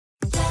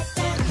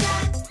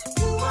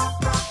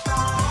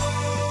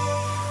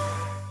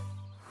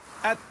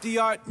At the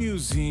art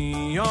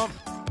museum,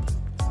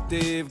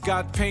 they've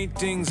got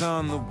paintings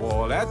on the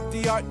wall. At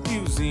the art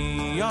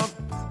museum,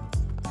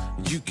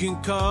 you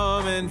can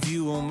come and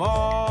view them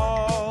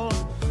all.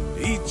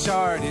 Each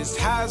artist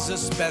has a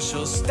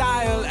special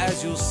style,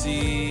 as you'll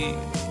see.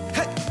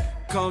 Hey,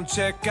 come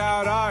check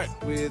out art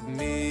with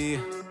me.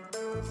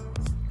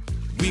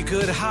 We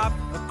could hop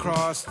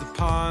across the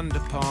pond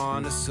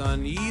upon a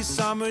sunny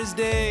summer's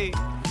day.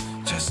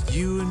 Just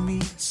you and me,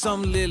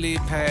 some lily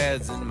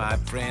pads, and my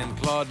friend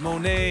Claude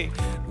Monet.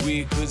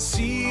 We could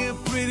see a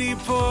pretty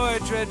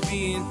portrait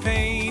being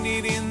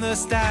painted in the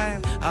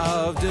style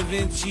of Da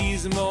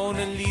Vinci's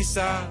Mona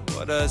Lisa.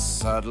 What a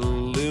subtle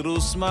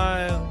little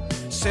smile.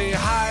 Say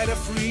hi to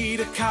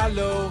Frida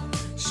Kahlo.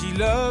 She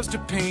loves to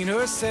paint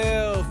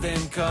herself.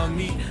 Then come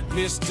meet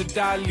Mr.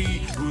 Dali,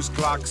 whose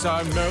clocks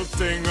are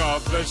melting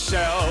off the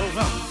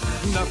shelf.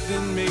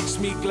 Nothing makes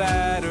me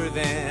gladder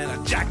than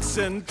a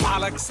Jackson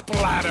Pollock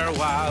splatter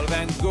while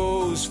Van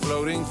Gogh's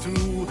floating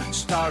through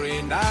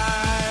starry night.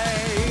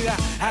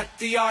 At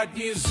the art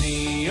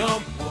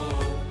museum,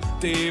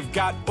 they've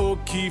got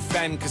O'Keeffe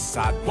and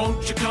Cassatt.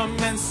 Won't you come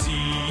and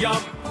see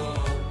 'em?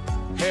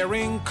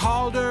 Herring,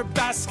 Calder,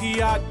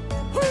 Basquiat.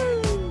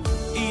 Woo!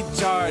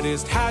 Each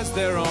artist has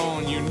their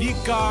own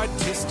unique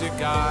artistic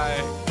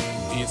eye.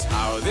 It's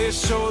how they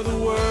show the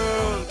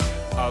world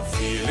a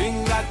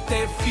feeling that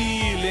they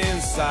feel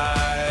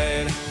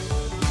inside.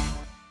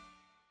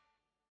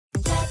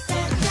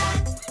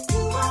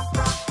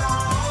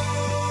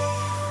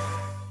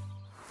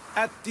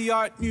 At the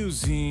art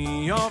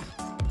museum,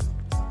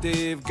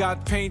 they've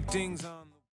got paintings on